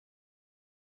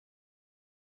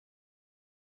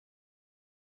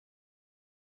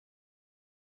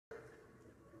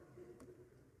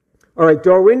All right,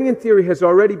 Darwinian theory has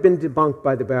already been debunked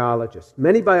by the biologists.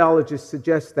 Many biologists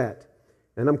suggest that,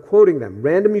 and I'm quoting them,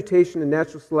 random mutation and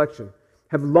natural selection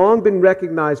have long been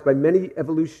recognized by many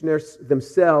evolutionists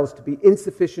themselves to be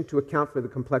insufficient to account for the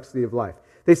complexity of life.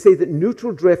 They say that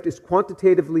neutral drift is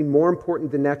quantitatively more important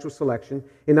than natural selection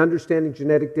in understanding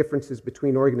genetic differences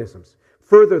between organisms.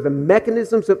 Further, the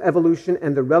mechanisms of evolution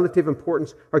and their relative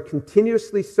importance are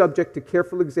continuously subject to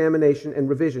careful examination and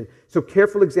revision. So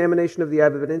careful examination of the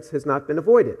evidence has not been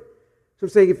avoided. So I'm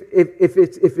saying if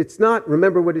it's not,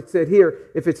 remember what it said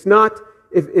here, if it's not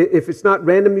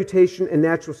random mutation and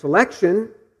natural selection,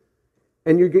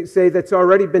 and you say that's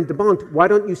already been debunked, why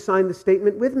don't you sign the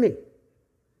statement with me?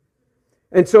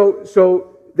 And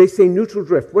so they say neutral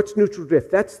drift. What's neutral drift?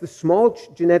 That's the small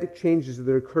genetic changes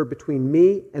that occur between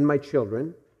me and my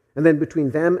children, and then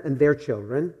between them and their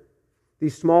children.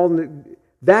 These small,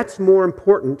 that's more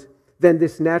important than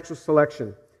this natural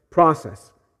selection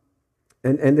process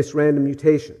and this random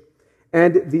mutation.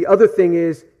 And the other thing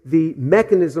is the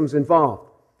mechanisms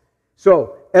involved.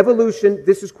 So evolution,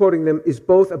 this is quoting them, is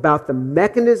both about the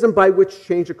mechanism by which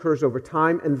change occurs over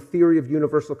time and the theory of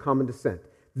universal common descent.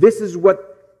 This is what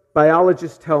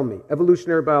biologists tell me.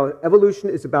 Evolutionary biology. Evolution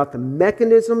is about the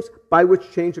mechanisms by which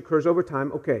change occurs over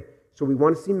time. Okay, so we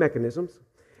want to see mechanisms.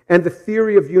 And the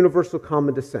theory of universal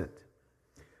common descent.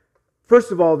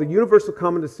 First of all, the universal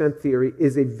common descent theory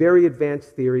is a very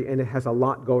advanced theory, and it has a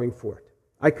lot going for it.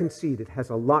 I concede it has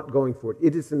a lot going for it.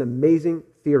 It is an amazing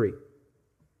theory.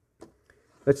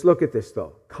 Let's look at this,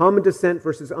 though. Common descent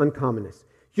versus uncommonness.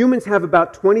 Humans have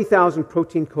about 20,000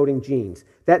 protein-coding genes.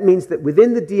 That means that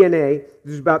within the DNA,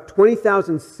 there's about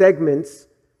 20,000 segments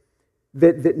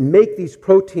that make these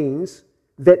proteins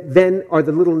that then are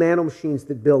the little nanomachines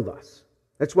that build us.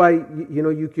 That's why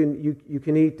you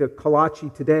can eat a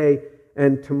kolache today,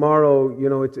 and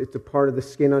tomorrow it's a part of the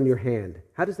skin on your hand.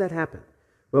 How does that happen?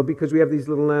 Well, because we have these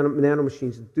little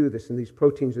nanomachines that do this, and these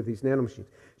proteins are these nanomachines.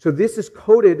 So this is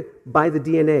coded by the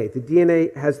DNA. The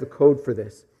DNA has the code for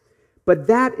this. But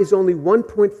that is only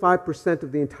 1.5%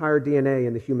 of the entire DNA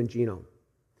in the human genome.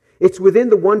 It's within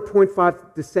the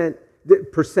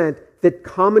 1.5% that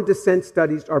common descent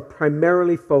studies are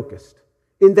primarily focused,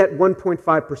 in that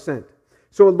 1.5%.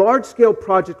 So a large-scale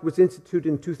project was instituted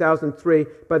in 2003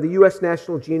 by the U.S.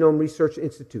 National Genome Research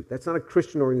Institute. That's not a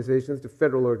Christian organization, it's a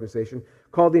federal organization,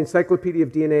 called the Encyclopedia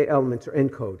of DNA Elements, or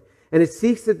ENCODE. And it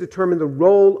seeks to determine the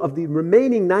role of the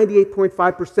remaining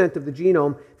 98.5% of the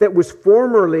genome that was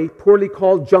formerly poorly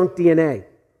called junk DNA.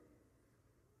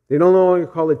 They no longer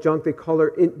call it junk, they call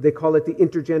it the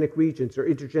intergenic regions, or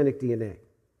intergenic DNA.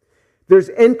 There's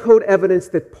ENCODE evidence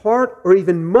that part or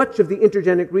even much of the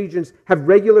intergenic regions have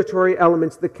regulatory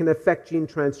elements that can affect gene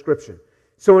transcription.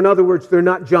 So in other words, they're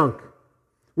not junk.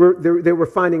 They were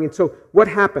finding. And so what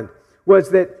happened was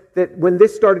that when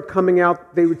this started coming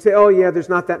out, they would say, oh yeah, there's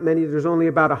not that many. There's only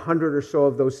about 100 or so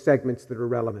of those segments that are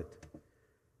relevant.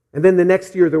 And then the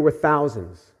next year there were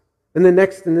thousands. And the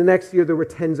next year there were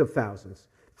tens of thousands.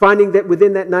 Finding that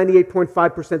within that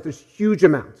 98.5%, there's huge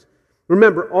amounts.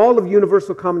 Remember, all of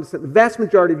universal common descent, the vast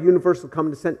majority of universal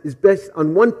common descent is based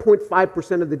on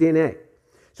 1.5% of the DNA.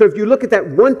 So if you look at that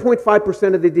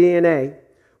 1.5% of the DNA,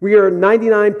 we are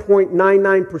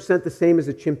 99.99% the same as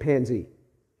a chimpanzee.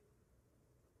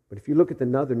 But if you look at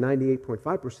another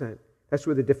 98.5%, that's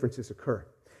where the differences occur.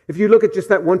 If you look at just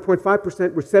that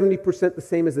 1.5%, we're 70% the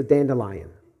same as a dandelion.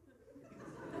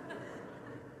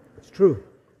 It's true.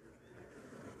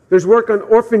 There's work on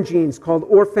orphan genes called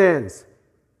orphans,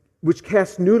 which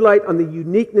casts new light on the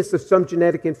uniqueness of some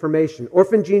genetic information.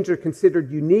 Orphan genes are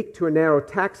considered unique to a narrow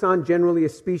taxon, generally a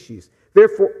species.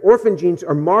 Therefore, orphan genes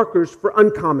are markers for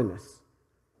uncommonness.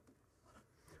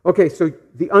 Okay, so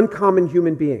the uncommon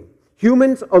human being.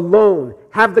 Humans alone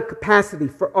have the capacity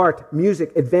for art,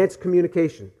 music, advanced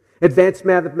communication, advanced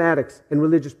mathematics, and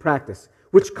religious practice,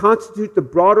 which constitute the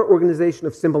broader organization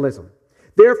of symbolism.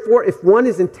 Therefore, if one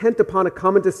is intent upon a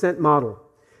common descent model,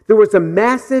 there was a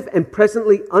massive and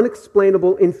presently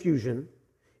unexplainable infusion,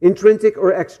 intrinsic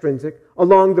or extrinsic,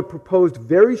 along the proposed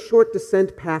very short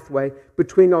descent pathway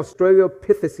between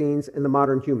Australopithecines and the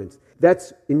modern humans.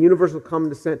 That's, in universal common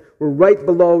descent, we're right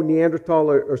below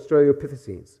Neanderthal or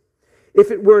Australopithecines.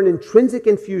 If it were an intrinsic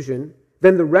infusion,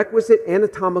 then the requisite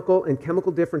anatomical and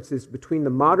chemical differences between the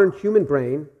modern human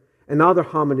brain and other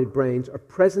hominid brains are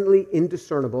presently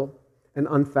indiscernible and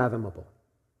unfathomable.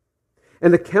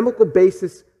 And the chemical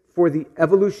basis for the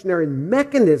evolutionary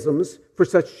mechanisms for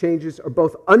such changes are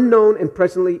both unknown and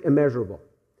presently immeasurable.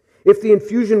 If the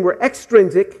infusion were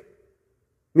extrinsic,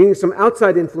 meaning some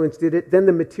outside influence did it, then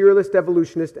the materialist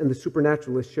evolutionist and the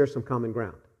supernaturalist share some common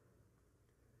ground.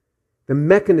 The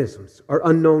mechanisms are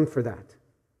unknown for that.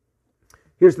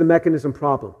 Here's the mechanism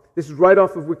problem. This is right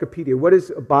off of Wikipedia. What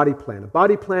is a body plan? A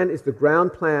body plan is the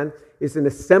ground plan, is an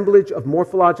assemblage of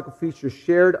morphological features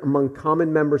shared among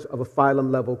common members of a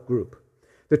phylum-level group.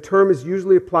 The term is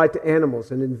usually applied to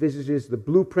animals and envisages the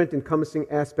blueprint encompassing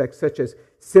aspects such as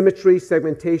symmetry,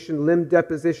 segmentation, limb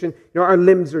deposition. Our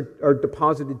limbs are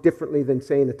deposited differently than,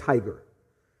 say, in a tiger.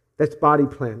 That's body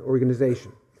plan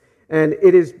organization. And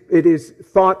it is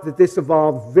thought that this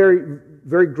evolved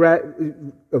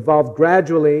evolved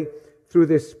gradually through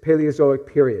this Paleozoic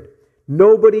period.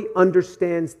 Nobody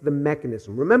understands the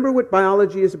mechanism. Remember what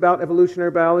biology is about,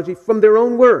 evolutionary biology? From their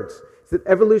own words, that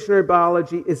evolutionary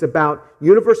biology is about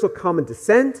universal common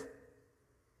descent,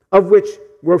 of which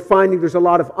we're finding there's a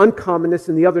lot of uncommonness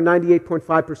in the other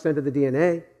 98.5% of the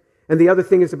DNA. And the other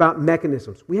thing is about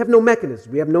mechanisms. We have no mechanisms.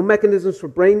 We have no mechanisms for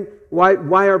brain. Why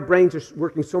our brains are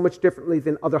working so much differently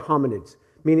than other hominids,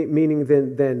 meaning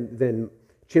than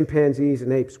chimpanzees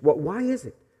and apes. Why is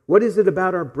it? What is it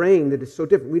about our brain that is so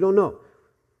different? We don't know.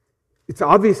 It's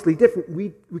obviously different.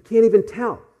 We can't even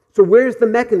tell. So where's the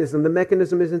mechanism? The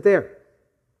mechanism isn't there.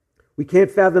 We can't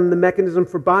fathom the mechanism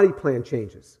for body plan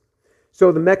changes. So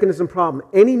the mechanism problem,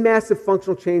 any massive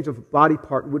functional change of a body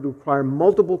part would require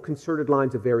multiple concerted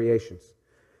lines of variations.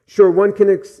 Sure, one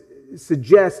can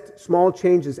suggest small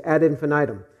changes ad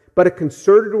infinitum, but a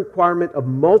concerted requirement of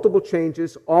multiple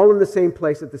changes, all in the same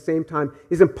place at the same time,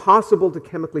 is impossible to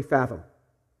chemically fathom.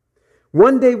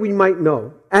 One day we might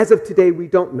know. As of today, we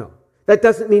don't know. That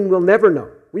doesn't mean we'll never know.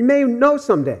 We may know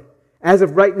someday. As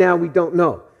of right now, we don't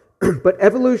know. But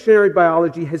evolutionary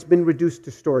biology has been reduced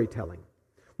to storytelling,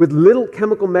 with little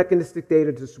chemical mechanistic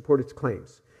data to support its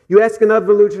claims. You ask an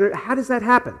evolutionary, how does that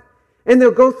happen? And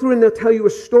they'll go through and they'll tell you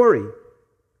a story.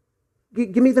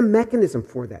 Give me the mechanism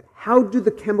for that. How do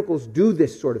the chemicals do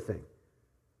this sort of thing?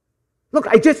 Look,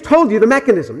 I just told you the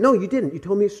mechanism. No, you didn't. You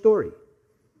told me a story.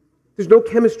 There's no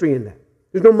chemistry in that.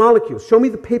 There's no molecules. Show me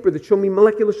the paper that showed me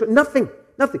molecular structure. Nothing.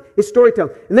 It's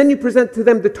storytelling. And then you present to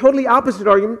them the totally opposite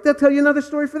argument. They'll tell you another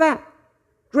story for that.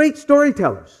 Great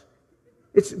storytellers.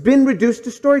 It's been reduced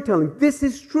to storytelling. This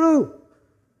is true.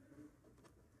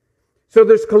 So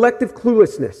there's collective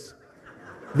cluelessness.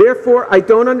 Therefore, I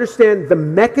don't understand the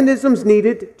mechanisms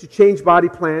needed to change body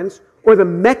plans or the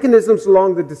mechanisms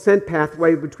along the descent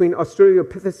pathway between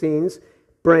Australopithecines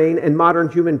brain and modern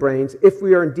human brains if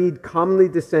we are indeed commonly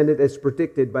descended as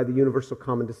predicted by the universal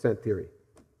common descent theory.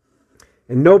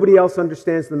 And nobody else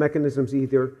understands the mechanisms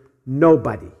either.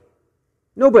 Nobody.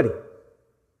 Nobody.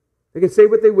 They can say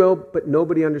what they will, but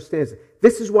nobody understands it.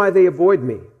 This is why they avoid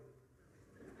me.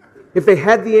 If they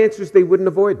had the answers, they wouldn't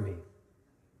avoid me.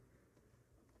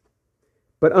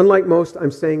 But unlike most,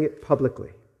 I'm saying it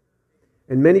publicly.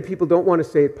 And many people don't want to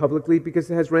say it publicly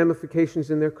because it has ramifications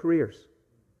in their careers.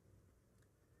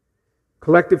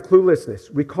 Collective cluelessness.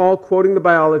 Recall, quoting the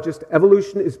biologist,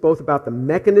 evolution is both about the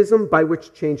mechanism by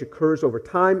which change occurs over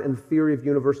time and the theory of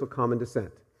universal common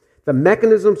descent. The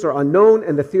mechanisms are unknown,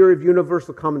 and the theory of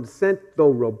universal common descent,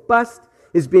 though robust,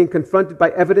 is being confronted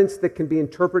by evidence that can be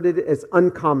interpreted as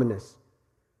uncommonness.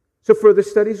 So further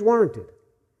study is warranted.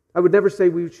 I would never say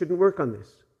we shouldn't work on this.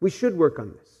 We should work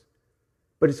on this.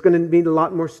 But it's going to need a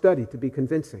lot more study to be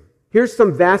convincing. Here's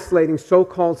some vacillating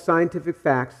so-called scientific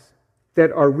facts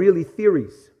that are really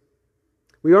theories.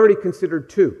 We already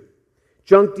considered two.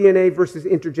 Junk DNA versus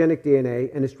intergenic DNA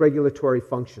and its regulatory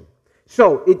function.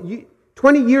 So,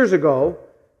 20 years ago,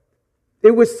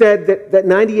 it was said that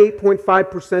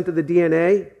 98.5% of the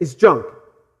DNA is junk.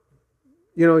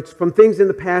 It's from things in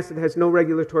the past that has no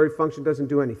regulatory function, doesn't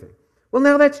do anything. Well,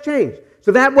 now that's changed.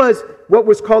 So that was what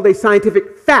was called a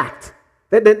scientific fact,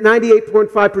 that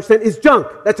 98.5% is junk.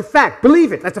 That's a fact.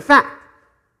 Believe it. That's a fact.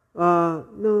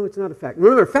 No, it's not a fact.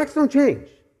 Remember, facts don't change,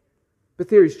 but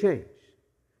theories change.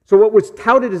 So what was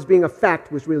touted as being a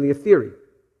fact was really a theory.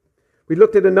 We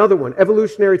looked at another one.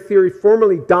 Evolutionary theory,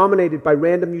 formerly dominated by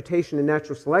random mutation and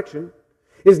natural selection,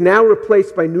 is now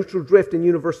replaced by neutral drift and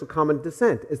universal common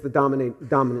descent as the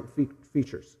dominant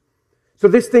features. So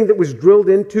this thing that was drilled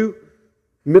into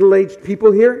middle-aged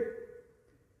people here,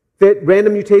 that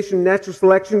random mutation and natural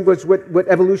selection was what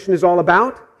evolution is all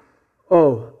about,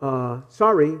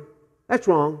 sorry, that's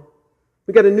wrong.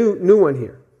 We got a new one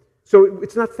here. So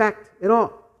it's not fact at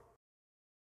all.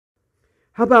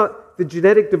 How about the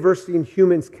genetic diversity in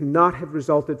humans cannot have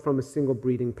resulted from a single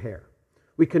breeding pair?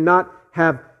 We cannot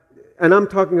have, and I'm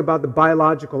talking about the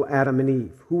biological Adam and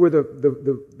Eve, who were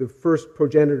the first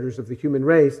progenitors of the human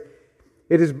race.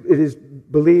 It is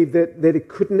believed that it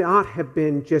could not have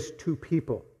been just two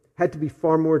people. It had to be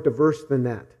far more diverse than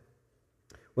that.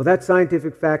 Well, that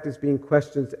scientific fact is being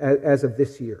questioned as of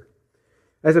this year.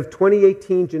 As of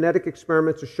 2018, genetic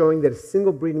experiments are showing that a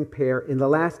single breeding pair in the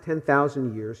last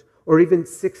 10,000 years, or even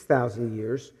 6,000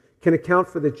 years, can account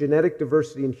for the genetic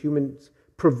diversity in humans,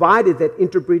 provided that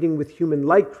interbreeding with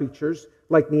human-like creatures,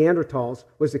 like Neanderthals,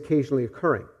 was occasionally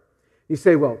occurring. You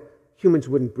say, well, humans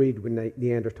wouldn't breed with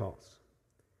Neanderthals.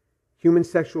 Human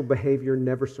sexual behavior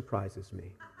never surprises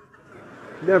me.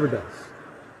 Never does.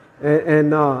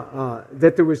 And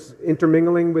that there was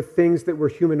intermingling with things that were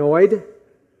humanoid,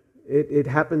 it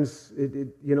happens,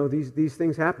 these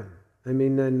things happen. I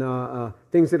mean, and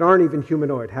things that aren't even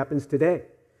humanoid happens today.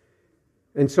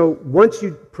 And so once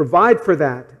you provide for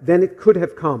that, then it could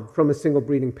have come from a single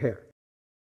breeding pair.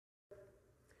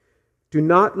 Do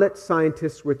not let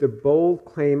scientists with their bold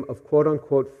claim of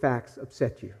quote-unquote facts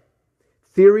upset you.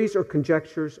 Theories or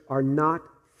conjectures are not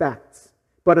facts,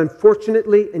 but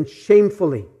unfortunately and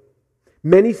shamefully,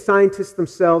 many scientists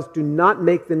themselves do not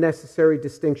make the necessary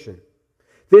distinction.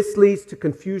 This leads to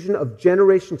confusion of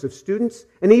generations of students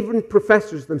and even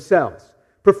professors themselves.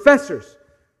 Professors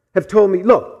have told me,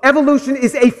 look, evolution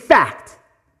is a fact.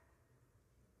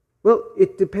 Well,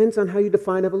 it depends on how you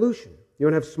define evolution. You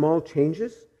want to have small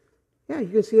changes? Yeah, you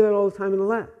can see that all the time in the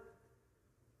lab.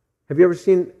 Have you ever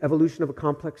seen evolution of a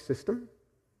complex system?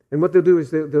 And what they'll do is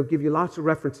they'll give you lots of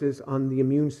references on the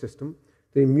immune system.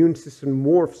 The immune system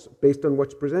morphs based on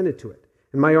what's presented to it.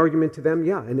 And my argument to them,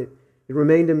 yeah, and it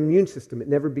remained an immune system. It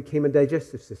never became a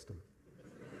digestive system.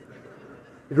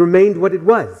 It remained what it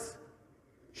was.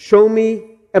 Show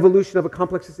me evolution of a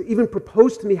complex system. Even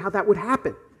propose to me how that would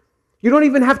happen. You don't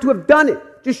even have to have done it.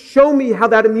 Just show me how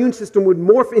that immune system would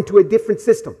morph into a different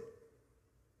system.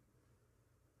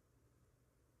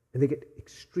 And they get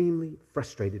extremely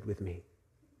frustrated with me.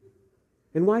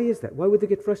 And why is that? Why would they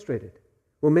get frustrated?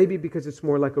 Well, maybe because it's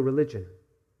more like a religion.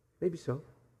 Maybe so.